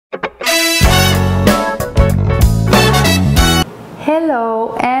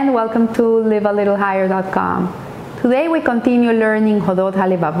Hello and welcome to livealittlehigher.com. Today we continue learning Hodot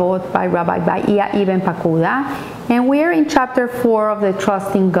HaLevavot by Rabbi Bahia Ibn Pakuda, and we are in chapter 4 of the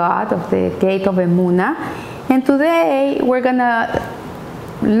Trusting God, of the Gate of Emunah. And today we're gonna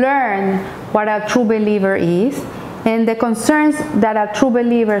learn what a true believer is and the concerns that a true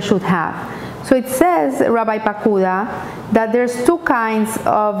believer should have. So it says, Rabbi Pakuda, that there's two kinds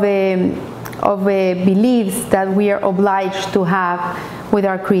of beliefs that we are obliged to have with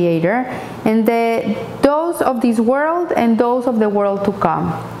our Creator, and those of this world and those of the world to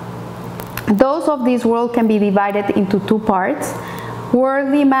come. Those of this world can be divided into two parts.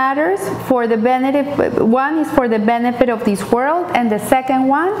 Worldly matters, for the benefit, one is for the benefit of this world, and the second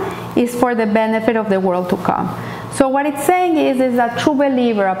one is for the benefit of the world to come. So what it's saying is a true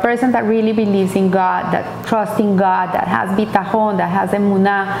believer, a person that really believes in God, that trusts in God, that has bitachon, that has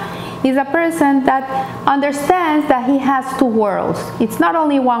emunah, is a person that understands that he has two worlds. It's not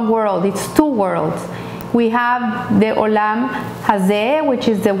only one world, it's two worlds. We have the Olam Hazeh, which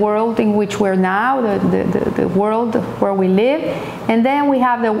is the world in which we're now, the world where we live, and then we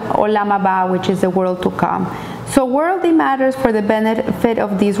have the Olam Haba, which is the world to come. So worldly matters for the benefit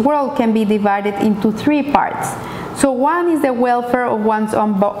of this world can be divided into three parts. So one is the welfare of one's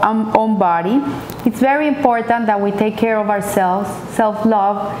own body. It's very important that we take care of ourselves,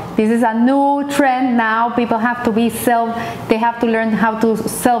 self-love. This is a new trend now. People have to be they have to learn how to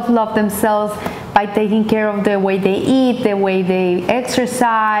self-love themselves by taking care of the way they eat, the way they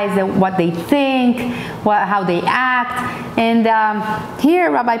exercise, what they think, how they act. And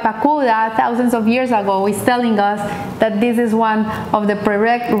here Rabbi Pakuda, thousands of years ago, is telling us that this is one of the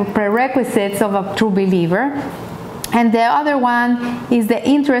prerequisites of a true believer. And the other one is the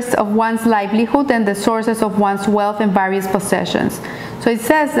interest of one's livelihood and the sources of one's wealth and various possessions. So it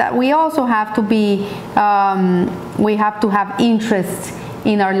says that we also have to be, we have to have interest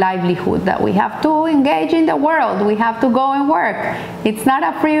in our livelihood, that we have to engage in the world, we have to go and work. It's not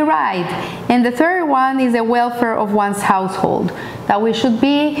a free ride. And the third one is the welfare of one's household, that we should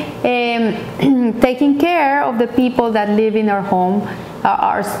be taking care of the people that live in our home,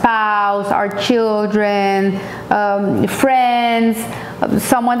 our spouse, our children, friends,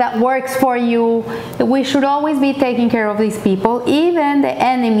 someone that works for you. We should always be taking care of these people, even the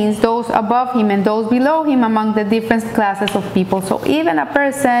enemies, those above him and those below him, among the different classes of people. So even a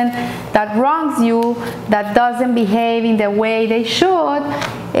person that wrongs you, that doesn't behave in the way they should,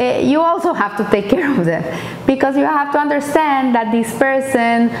 you also have to take care of them, because you have to understand that this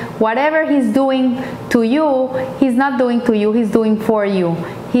person, whatever he's doing to you, he's not doing to you, he's doing for you.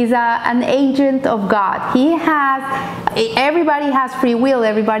 He's an agent of God. Everybody has free will,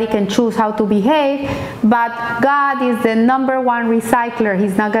 everybody can choose how to behave, but God is the #1 recycler.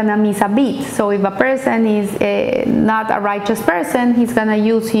 He's not gonna miss a beat. So if a person is not a righteous person, he's gonna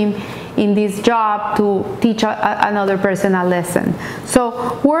use him in this job to teach another person a lesson.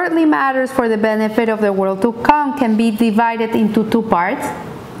 So worldly matters for the benefit of the world to come can be divided into two parts.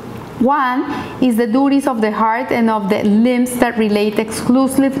 One is the duties of the heart and of the limbs that relate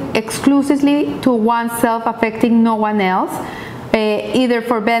exclusively to oneself, affecting no one else, either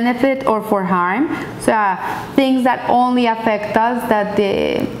for benefit or for harm. So things that only affect us, that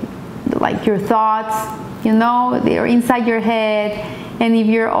like your thoughts, you know, they're inside your head. And if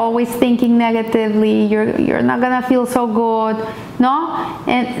you're always thinking negatively, you're not gonna feel so good, no?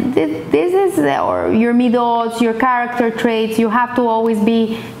 And this is, or your midots, your character traits. You have to always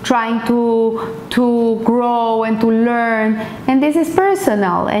be trying to grow and to learn. And this is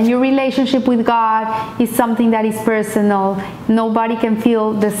personal. And your relationship with God is something that is personal. Nobody can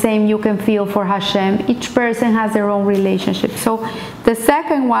feel the same you can feel for Hashem. Each person has their own relationship. So the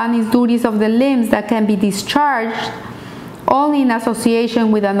second one is duties of the limbs that can be discharged only in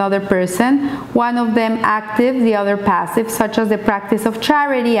association with another person, one of them active, the other passive, such as the practice of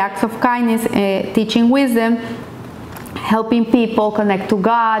charity, acts of kindness, teaching wisdom, helping people connect to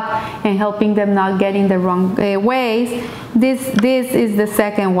God, and helping them not get in the wrong ways. This is the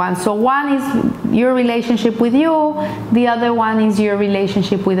second one. So one is your relationship with you, the other one is your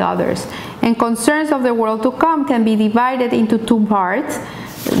relationship with others. And concerns of the world to come can be divided into two parts.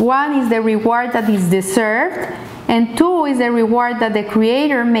 One is the reward that is deserved, and two is the reward that the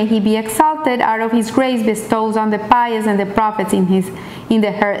Creator, may He be exalted, out of His grace bestows on the pious and the prophets in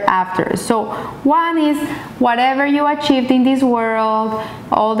the hereafter. So one is whatever you achieved in this world,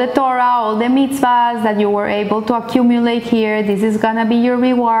 all the Torah, all the mitzvahs that you were able to accumulate here, this is gonna be your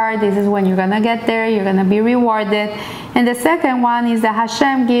reward. This is when you're gonna get there, you're gonna be rewarded. And the second one is that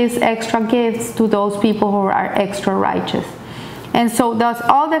Hashem gives extra gifts to those people who are extra righteous. And so thus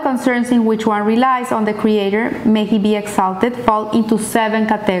all the concerns in which one relies on the Creator, may He be exalted, fall into 7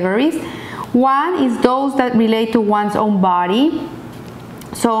 categories. One is those that relate to one's own body.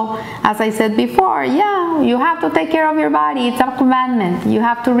 So, as I said before, yeah, you have to take care of your body. It's a commandment. You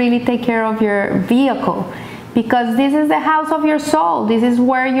have to really take care of your vehicle, because this is the house of your soul. This is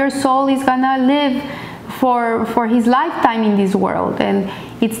where your soul is gonna live for his lifetime in this world. And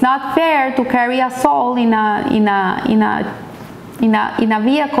it's not fair to carry a soul in a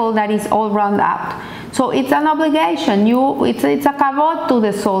vehicle that is all run out. So it's an obligation. It's a kavod to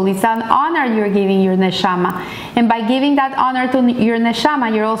the soul. It's an honor you're giving your neshama. And by giving that honor to your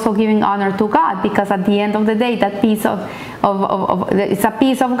neshama, you're also giving honor to God, because at the end of the day, that piece it's a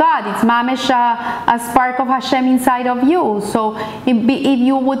piece of God. It's mamesh, a spark of Hashem inside of you. So if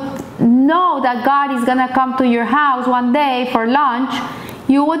you would know that God is going to come to your house one day for lunch,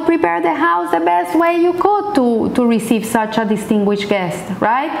 you would prepare the house the best way you could to receive such a distinguished guest,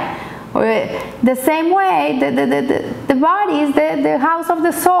 right? The same way, the body is the house of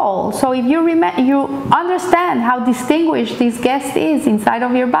the soul. So if you understand how distinguished this guest is inside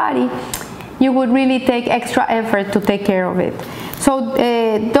of your body, you would really take extra effort to take care of it. So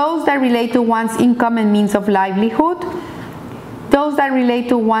those that relate to one's income and means of livelihood, those that relate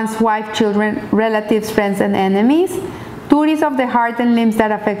to one's wife, children, relatives, friends, and enemies, duties of the heart and limbs that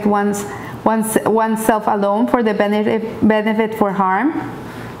affect oneself alone for the benefit for harm.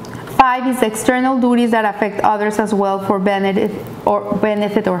 5 is external duties that affect others as well for benefit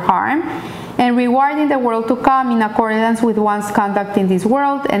or harm. And reward in the world to come in accordance with one's conduct in this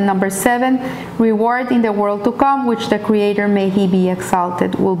world. And number 7, reward in the world to come, which the Creator, may He be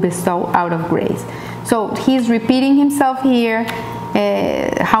exalted, will bestow out of grace. So he's repeating himself here,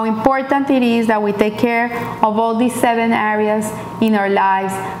 how important it is that we take care of all these 7 areas in our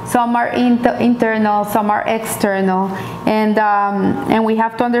lives. Some are internal, some are external, and we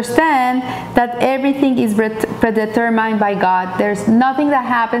have to understand that everything is predetermined by God. There's nothing that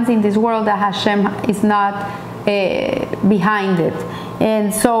happens in this world that Hashem is not behind it.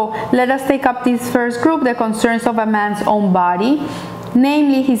 And so let us take up this first group, the concerns of a man's own body,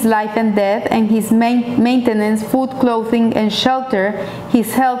 namely his life and death, and his maintenance, food, clothing, and shelter,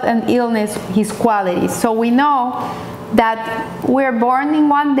 his health and illness, his qualities. So we know that we're born in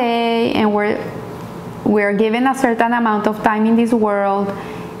one day, and we're given a certain amount of time in this world.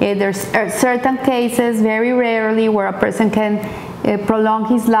 There's certain cases, very rarely, where a person can prolong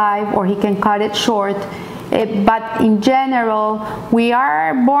his life or he can cut it short. But in general, we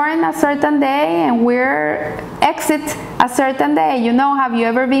are born a certain day and we're exit a certain day. You know, have you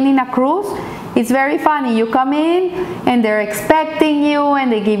ever been in a cruise? It's very funny. You come in and they're expecting you, and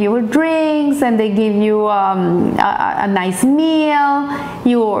they give you drinks, and they give you a nice meal.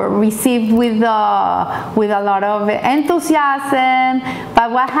 You're received with a lot of enthusiasm.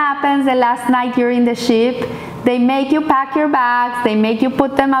 But what happens the last night you're in the ship? They make you pack your bags, they make you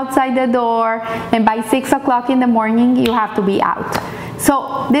put them outside the door, and by 6 o'clock in the morning you have to be out.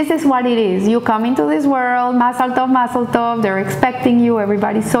 So this is what it is. You come into this world, Mazel Tov, they're expecting you,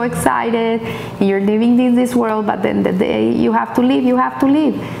 everybody's so excited, and you're living in this world, but then the day you have to leave, you have to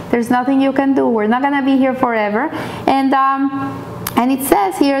leave. There's nothing you can do. We're not going to be here forever. And it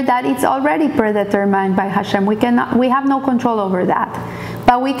says here that it's already predetermined by Hashem. We have no control over that.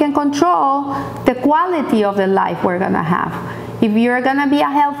 But we can control the quality of the life we're going to have. If you're going to be a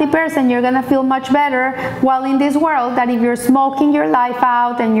healthy person, you're going to feel much better while in this world than if you're smoking your life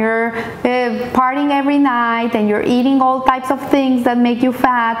out and you're partying every night and you're eating all types of things that make you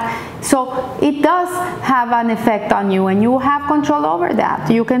fat. So it does have an effect on you, and you have control over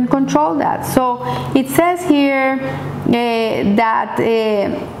that. You can control that. So it says here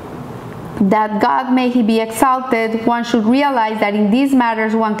that God, may He be exalted, one should realize that in these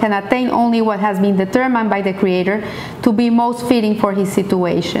matters one can attain only what has been determined by the Creator to be most fitting for his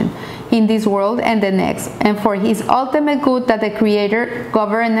situation in this world and the next, and for his ultimate good, that the Creator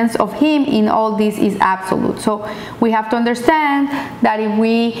governance of him in all this is absolute. So we have to understand that if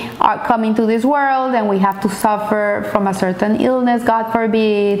we are coming to this world and we have to suffer from a certain illness, God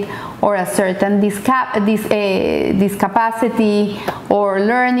forbid, or a certain discapacity, or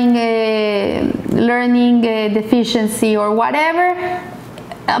learning deficiency, or whatever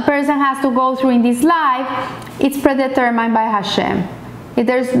a person has to go through in this life, it's predetermined by Hashem.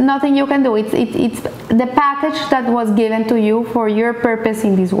 There's nothing you can do. It's the package that was given to you for your purpose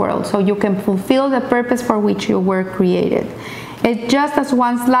in this world, so you can fulfill the purpose for which you were created. It's just as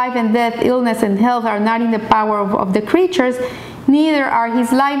one's life and death, illness and health are not in the power of the creatures, neither are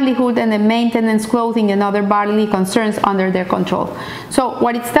his livelihood and the maintenance, clothing, and other bodily concerns under their control. So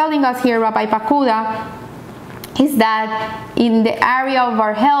what it's telling us here, Rabbi Pakuda, is that in the area of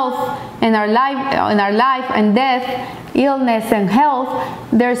our health and our life and death, illness and health,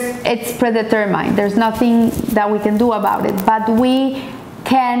 it's predetermined. There's nothing that we can do about it, but we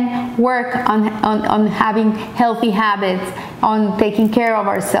can work on having healthy habits, on taking care of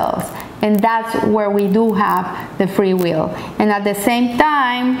ourselves, and that's where we do have the free will. And at the same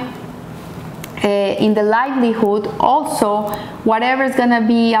time, in the livelihood also, whatever is going to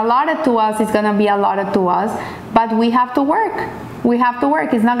be allotted to us is going to be allotted to us, but we have to work. We have to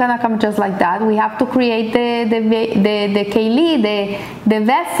work. It's not going to come just like that. We have to create the keli, the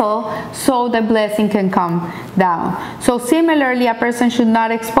vessel, so the blessing can come down. So similarly, a person should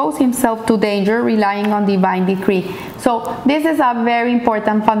not expose himself to danger relying on divine decree. So this is a very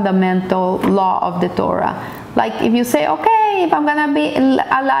important fundamental law of the Torah. Like if you say, okay, if I'm gonna be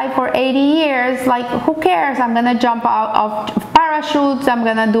alive for 80 years, like who cares? I'm gonna jump out of parachutes, I'm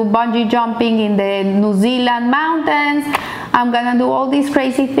gonna do bungee jumping in the New Zealand mountains, I'm gonna do all these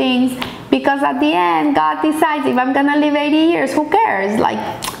crazy things, because at the end, God decides if I'm gonna live 80 years, who cares? Like,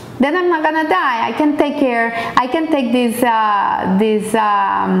 then I'm not gonna die. I can take care, I can take these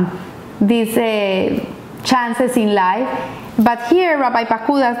chances in life. But here Rabbi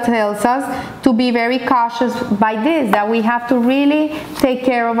Pakuda tells us to be very cautious by this, that we have to really take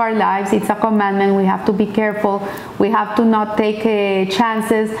care of our lives. It's a commandment. We have to be careful. We have to not take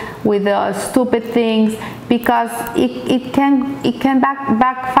chances with stupid things, because it can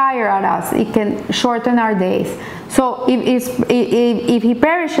backfire at us. It can shorten our days. So if he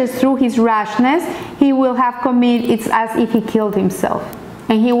perishes through his rashness, he will have committed, it's as if he killed himself,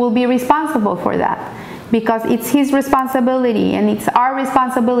 and he will be responsible for that. Because it's his responsibility, and it's our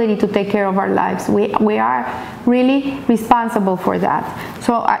responsibility to take care of our lives. We are really responsible for that.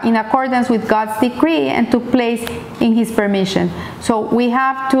 So in accordance with God's decree, and took place in his permission. So we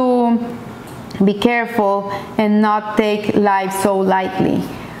have to be careful and not take life so lightly.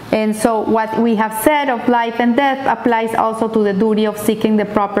 And so what we have said of life and death applies also to the duty of seeking the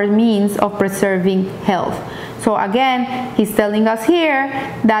proper means of preserving health. So again, he's telling us here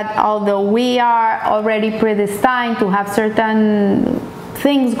that although we are already predestined to have certain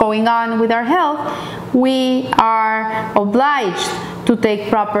things going on with our health, we are obliged to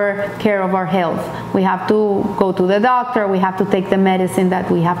take proper care of our health. We have to go to the doctor, we have to take the medicine that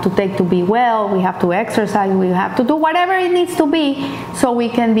we have to take to be well, we have to exercise, we have to do whatever it needs to be so we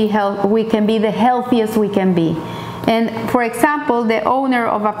can be the healthiest we can be. And for example, the owner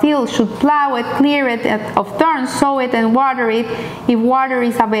of a field should plow it, clear it of thorns, sow it and water it if water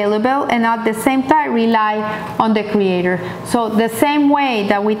is available, and at the same time rely on the Creator. So the same way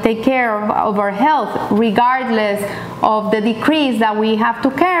that we take care of our health, regardless of the decrees that we have to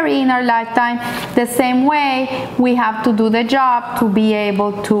carry in our lifetime, the same way we have to do the job to be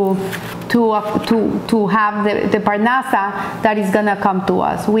able to have the parnasa that is going to come to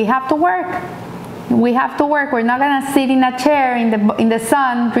us. We have to work. We have to work. We're not going to sit in a chair in the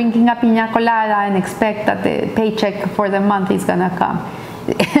sun drinking a piña colada and expect that the paycheck for the month is going to come.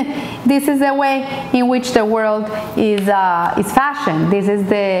 This is the way in which the world is fashioned. This is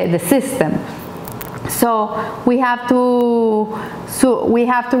the system. So we have to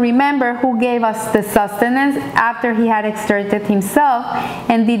remember who gave us the sustenance after he had exerted himself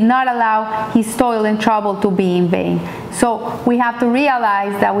and did not allow his toil and trouble to be in vain. So we have to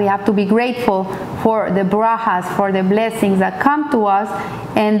realize that we have to be grateful for the brachas, for the blessings that come to us,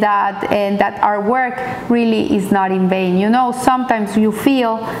 and that our work really is not in vain. You know, sometimes you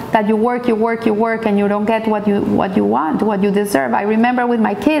feel that you work, and you don't get what you want, what you deserve. I remember with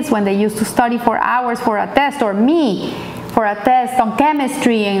my kids when they used to study for hours for a test, or me for a test on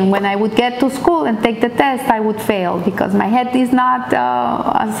chemistry, and when I would get to school and take the test, I would fail because my head is not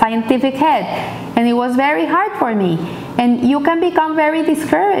a scientific head, and it was very hard for me. And you can become very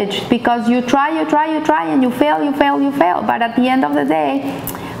discouraged because you try, and you fail. But at the end of the day,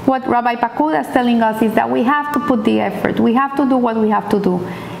 what Rabbi Pakuda is telling us is that we have to put the effort. We have to do what we have to do,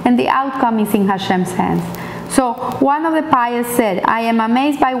 and the outcome is in Hashem's hands. So one of the pious said, I am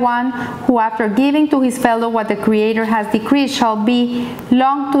amazed by one who, after giving to his fellow what the Creator has decreed shall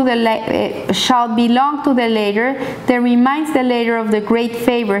belong to the later, that reminds the later of the great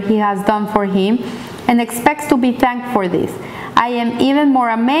favor he has done for him, and expects to be thanked for this. I am even more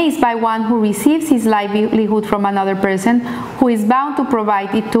amazed by one who receives his livelihood from another person who is bound to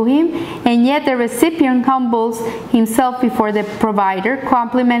provide it to him, and yet the recipient humbles himself before the provider,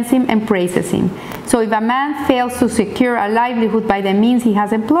 compliments him, and praises him. So if a man fails to secure a livelihood by the means he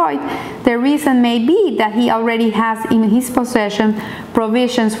has employed, the reason may be that he already has in his possession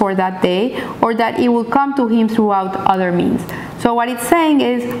provisions for that day, or that it will come to him throughout other means. So what it's saying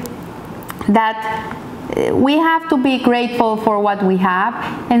is that we have to be grateful for what we have,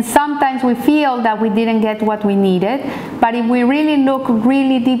 and sometimes we feel that we didn't get what we needed, but if we really look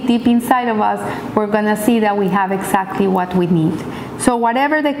really deep inside of us, we're gonna see that we have exactly what we need. So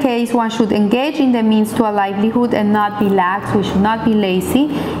whatever the case, one should engage in the means to a livelihood and not be lax. We should not be lazy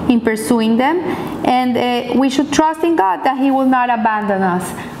in pursuing them, and we should trust in God that He will not abandon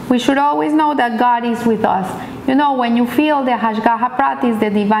us. We should always know that God is with us. You know, when you feel the Hashgacha practice,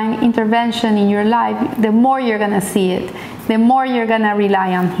 the divine intervention in your life, the more you're going to see it, the more you're going to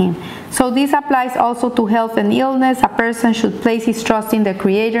rely on Him. So this applies also to health and illness. A person should place his trust in the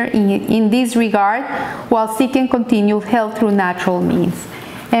Creator in this regard while seeking continued health through natural means.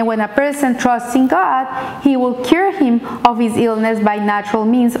 And when a person trusts in God, He will cure him of his illness by natural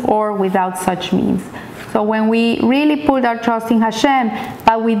means or without such means. So when we really put our trust in Hashem,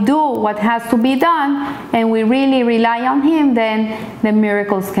 but we do what has to be done, and we really rely on Him, then the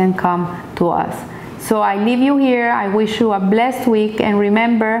miracles can come to us. So I leave you here. I wish you a blessed week, and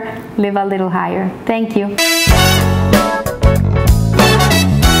remember, live a little higher. Thank you.